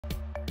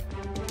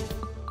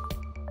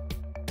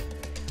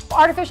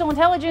Artificial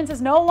intelligence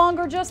is no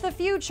longer just the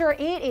future,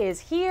 it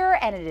is here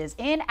and it is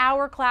in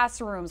our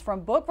classrooms. From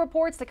book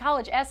reports to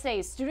college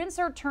essays, students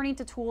are turning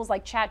to tools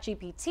like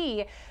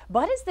ChatGPT.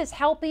 But is this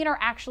helping or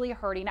actually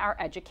hurting our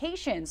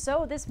education?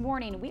 So this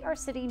morning we are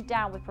sitting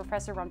down with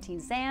Professor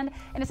Ramtin Zand,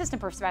 an assistant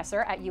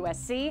professor at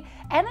USC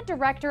and the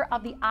director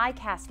of the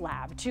ICAS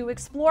lab, to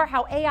explore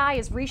how AI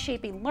is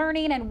reshaping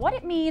learning and what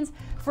it means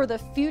for the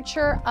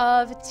future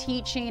of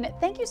teaching.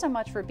 Thank you so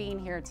much for being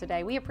here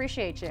today. We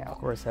appreciate you. Of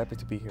course, happy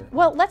to be here.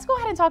 Well, let's go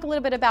ahead and talk a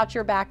little bit about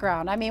your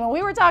background. I mean, when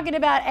we were talking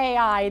about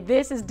AI,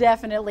 this is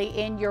definitely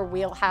in your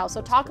wheelhouse.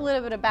 So talk a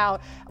little bit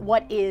about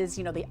what is,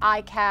 the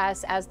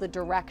ICAS as the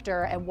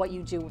director and what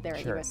you do there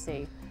at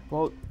USC.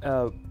 Well,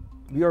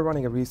 we are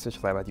running a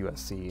research lab at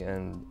USC,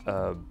 and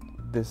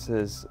this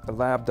is a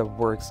lab that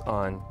works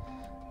on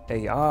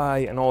AI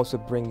and also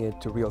bring it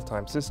to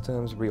real-time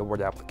systems,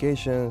 real-world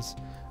applications.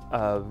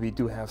 We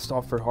do have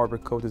software, hardware,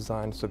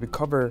 co-design, so we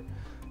cover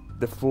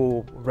the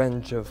full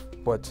range of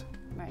what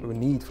we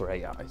need for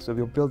AI. So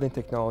we're building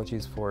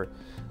technologies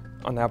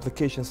on the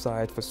application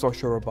side for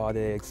social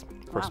robotics,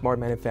 for smart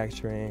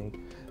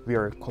manufacturing. We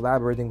are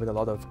collaborating with a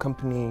lot of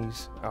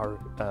companies. Our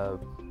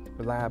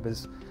lab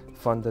is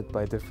funded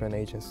by different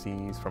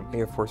agencies, from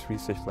Air Force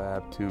Research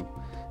Lab to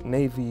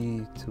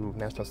Navy to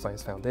National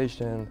Science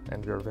Foundation,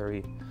 and we're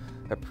very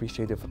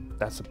appreciative of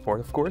that support,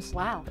 of course.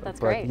 Wow, that's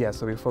great. Yeah,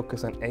 so we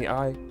focus on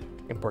AI,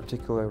 in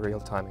particular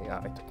real-time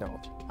AI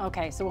technology.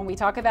 Okay, so when we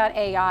talk about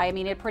AI, I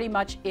mean, it pretty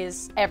much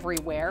is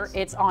everywhere.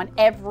 It's on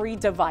every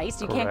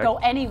device. You can't go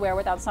anywhere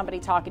without somebody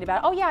talking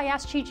about, oh yeah, I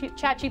asked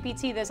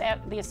ChatGPT this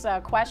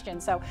question.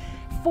 So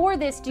for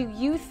this, do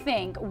you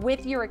think,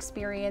 with your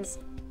experience,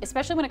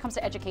 especially when it comes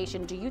to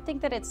education, do you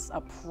think that it's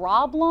a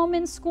problem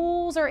in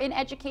schools or in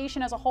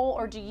education as a whole,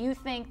 or do you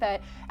think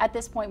that at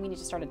this point we need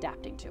to start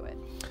adapting to it?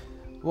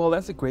 Well,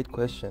 that's a great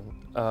question.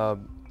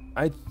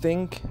 I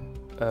think,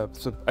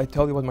 so I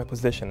tell you what my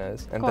position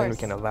is, and then we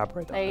can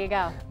elaborate on it. There you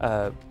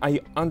go.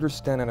 I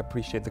understand and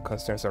appreciate the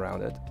concerns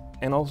around it.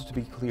 And also, to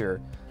be clear,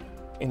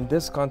 in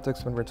this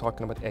context, when we're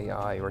talking about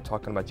AI, we're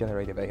talking about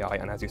generative AI,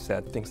 and as you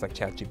said, things like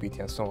ChatGPT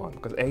and so on,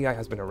 because AI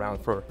has been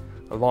around for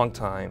a long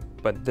time,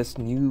 but this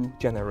new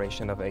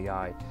generation of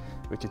AI,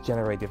 which is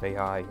generative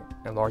AI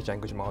and large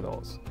language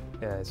models,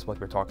 is what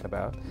we're talking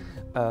about.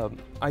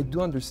 I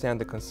do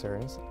understand the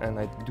concerns, and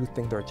I do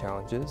think there are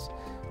challenges,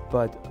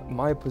 but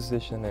my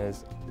position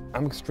is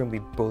I'm extremely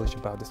bullish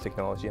about this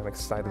technology. I'm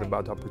excited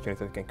about the opportunities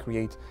that it can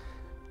create,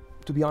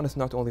 to be honest,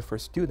 not only for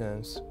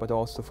students, but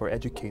also for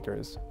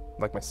educators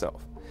like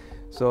myself.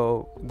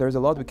 So there's a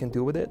lot we can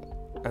do with it,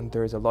 and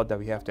there's a lot that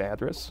we have to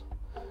address.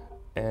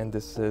 And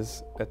this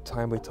is a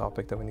timely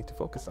topic that we need to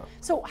focus on.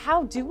 So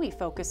how do we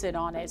focus in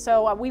on it?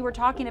 So we were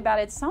talking about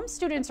it. Some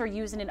students are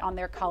using it on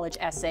their college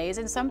essays,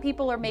 and some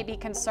people are maybe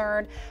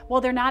concerned,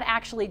 well, they're not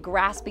actually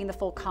grasping the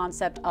full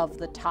concept of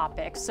the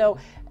topic. So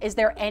is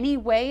there any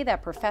way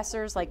that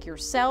professors like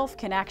yourself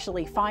can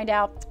actually find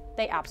out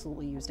they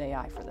absolutely used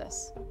AI for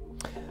this?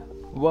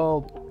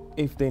 Well,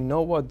 if they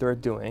know what they're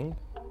doing,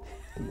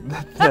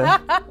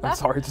 I'm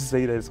sorry to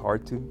say that it's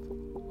hard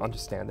to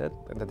understand it,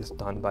 that it's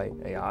done by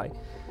AI.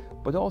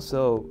 But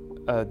also,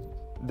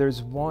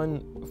 there's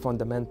one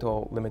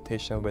fundamental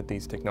limitation with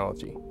these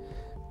technology,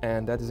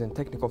 and that is in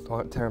technical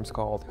terms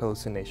called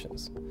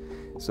hallucinations.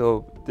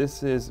 So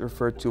this is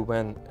referred to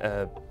when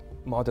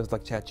models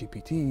like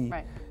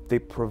ChatGPT, they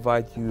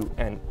provide you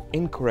an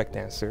incorrect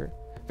answer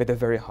with a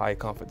very high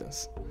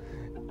confidence.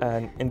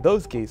 And in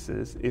those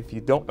cases, if you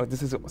don't,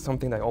 this is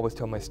something that I always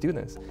tell my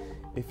students,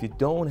 if you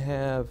don't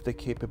have the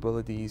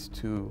capabilities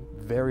to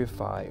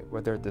verify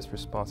whether this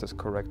response is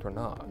correct or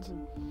not,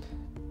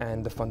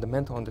 and the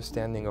fundamental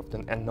understanding of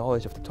and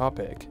knowledge of the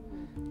topic,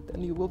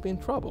 then you will be in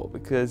trouble,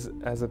 because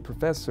as a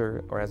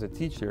professor or as a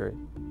teacher,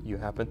 you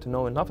happen to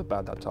know enough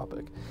about that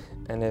topic.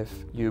 And if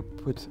you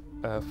put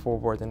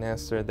forward an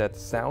answer that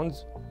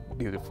sounds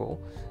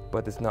beautiful,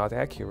 but is not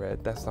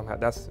accurate, that's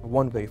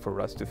one way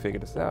for us to figure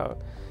this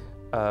out.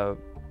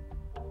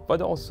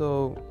 But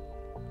also,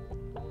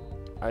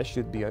 I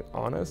should be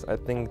honest, I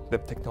think the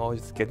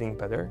technology is getting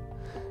better,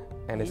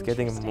 and it's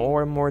getting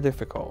more and more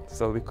difficult.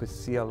 So we could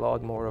see a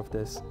lot more of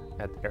this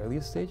at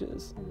earlier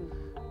stages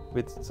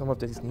with some of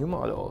these new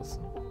models.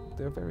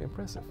 They're very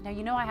impressive.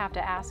 Now, I have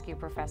to ask you,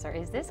 Professor,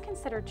 is this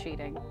considered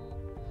cheating?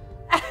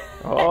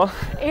 Oh.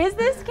 Is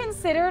this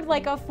considered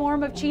like a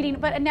form of cheating?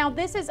 But now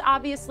this is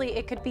obviously,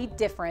 it could be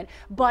different,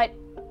 but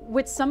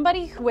with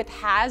somebody who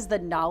has the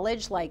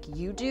knowledge like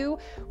you do,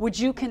 would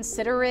you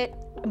consider it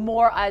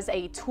more as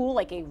a tool,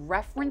 like a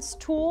reference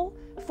tool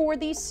for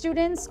these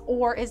students,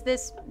 or is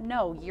this,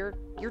 no, you're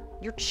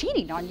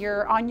cheating on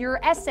your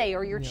essay,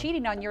 or you're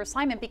cheating on your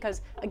assignment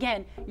because,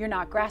 again, you're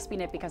not grasping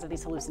it because of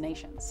these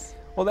hallucinations?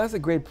 Well, that's a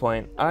great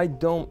point.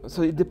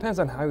 So it depends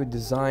on how you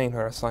design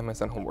our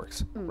assignments and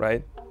homeworks,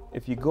 right?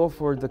 If you go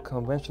for the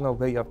conventional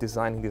way of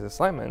designing these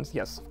assignments,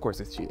 yes, of course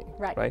it's cheating,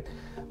 right?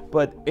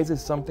 But is it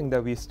something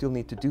that we still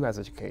need to do as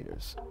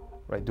educators,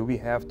 right? Do we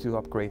have to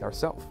upgrade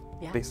ourselves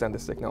based on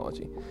this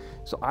technology?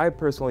 So I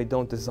personally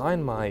don't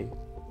design my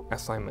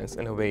assignments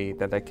in a way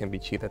that can be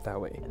cheated that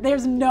way.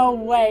 There's no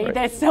way Right.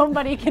 that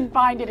somebody can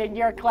find it in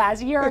your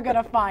class. You're going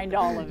to find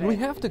all of it.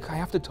 I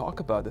have to talk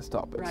about this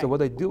topic. Right. So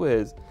what I do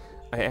is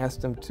I ask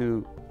them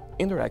to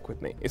interact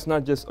with me. It's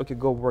not just, okay,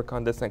 go work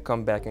on this and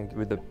come back and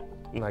with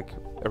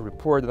a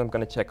report that I'm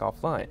going to check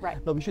offline.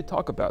 Right. No, we should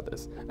talk about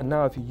this. And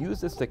now if you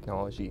use this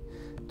technology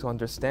to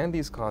understand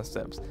these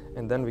concepts,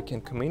 and then we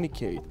can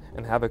communicate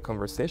and have a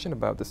conversation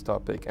about this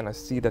topic, and I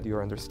see that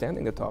you're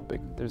understanding the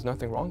topic, there's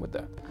nothing wrong with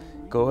that.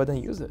 Go ahead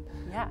and use it.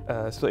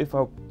 Yeah. So if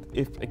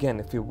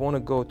you want to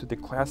go to the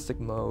classic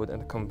mode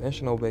and the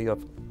conventional way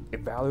of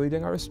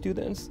evaluating our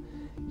students,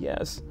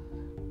 yes,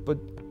 but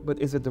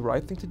is it the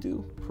right thing to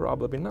do?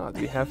 Probably not.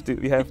 We have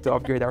to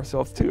upgrade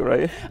ourselves too,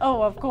 right?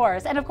 Oh, of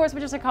course. And of course,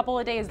 with just a couple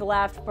of days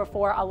left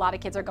before a lot of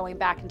kids are going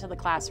back into the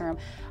classroom,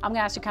 I'm going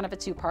to ask you kind of a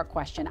two-part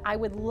question. I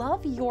would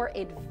love your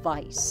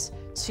advice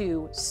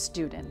to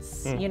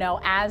students, you know,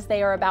 as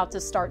they are about to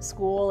start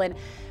school, and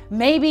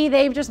maybe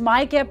they just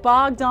might get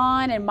bogged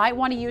on and might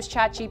want to use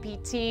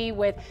ChatGPT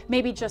with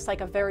maybe just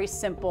like a very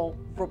simple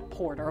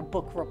report or a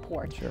book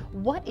report. Sure.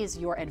 What is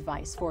your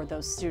advice for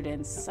those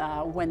students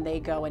when they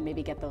go and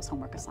maybe get those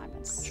homework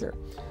assignments? Sure.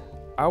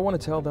 I want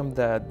to tell them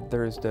that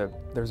there's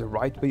a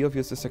right way of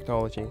using this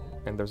technology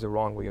and there's a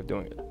wrong way of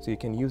doing it. So you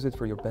can use it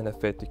for your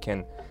benefit. You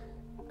can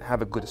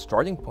have a good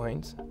starting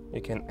point.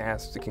 You can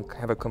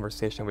have a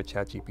conversation with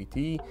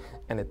ChatGPT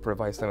and it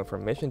provides some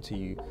information to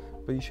you.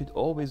 But you should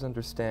always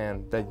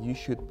understand that you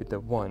should be the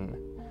one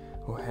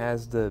who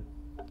has the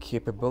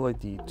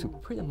capability to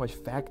pretty much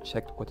fact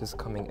check what is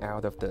coming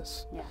out of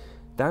this. Yeah.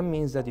 That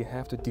means that you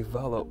have to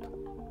develop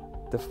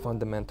the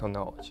fundamental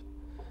knowledge.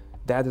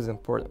 That is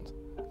important.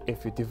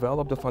 If you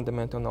develop the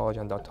fundamental knowledge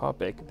on that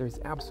topic, there's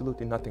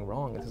absolutely nothing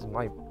wrong. This is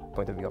my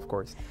point of view, of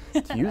course,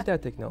 to use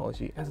that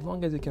technology as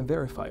long as you can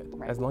verify it,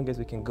 Right. as long as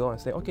we can go and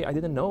say, okay, I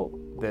didn't know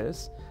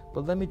this,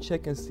 but let me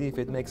check and see if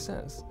it makes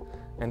sense.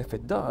 And if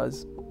it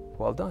does,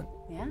 well done.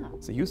 Yeah.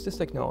 So use this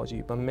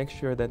technology, but make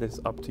sure that it's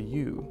up to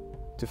you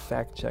to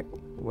fact check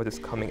what is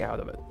coming out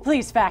of it.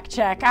 Please fact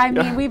check. I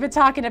mean, we've been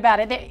talking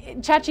about it.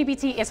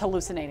 ChatGPT is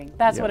hallucinating.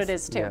 That's what Yes, it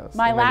is too. yes,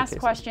 My in many last cases.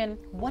 question,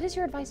 what is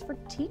your advice for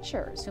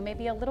teachers who may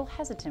be a little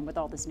hesitant with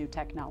all this new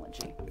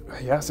technology?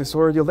 Yes, it's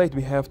already late.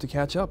 We have to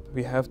catch up.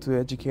 We have to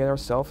educate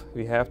ourselves.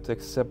 We have to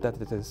accept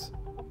that it is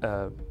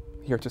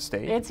here to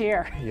stay. It's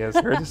here. Yes,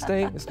 here to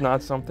stay. It's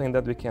not something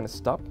that we can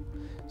stop.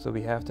 So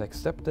we have to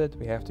accept it,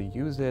 we have to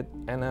use it,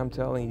 and I'm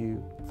telling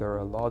you, there are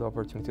a lot of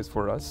opportunities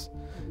for us.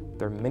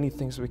 There are many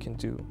things we can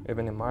do.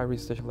 Even in my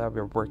research lab,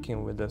 we're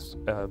working with this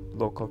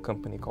local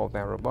company called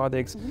Van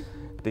Robotics.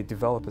 They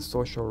developed a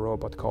social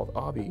robot called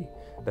Abby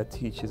that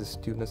teaches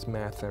students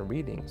math and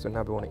reading. So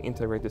now we want to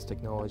integrate this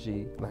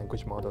technology,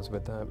 language models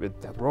with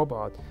that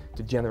robot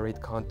to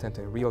generate content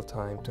in real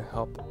time to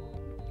help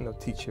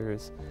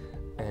teachers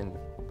and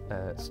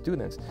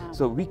students. Wow.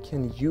 So we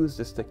can use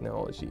this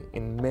technology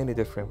in many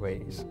different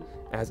ways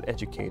as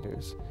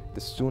educators. The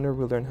sooner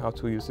we learn how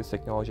to use this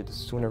technology, the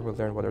sooner we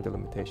learn what are the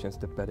limitations,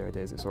 the better it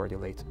is. It's already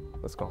late.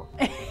 Let's go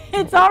on.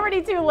 It's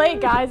already too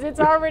late, guys. It's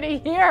already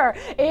here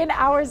in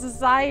our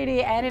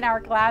society and in our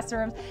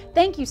classrooms.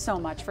 Thank you so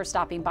much for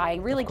stopping by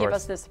and really give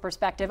us this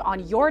perspective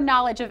on your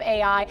knowledge of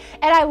AI.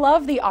 And I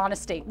love the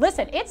honesty.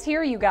 Listen, it's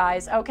here, you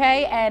guys,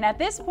 okay? And at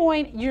this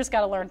point, you just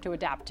got to learn to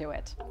adapt to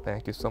it.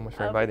 Thank you so much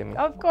for inviting me.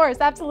 Of course,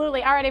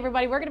 absolutely. All right,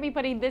 everybody, we're going to be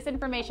putting this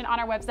information on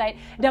our website,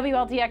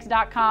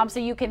 WLTX.com, so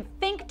you can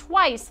think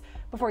twice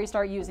before you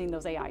start using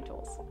those AI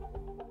tools.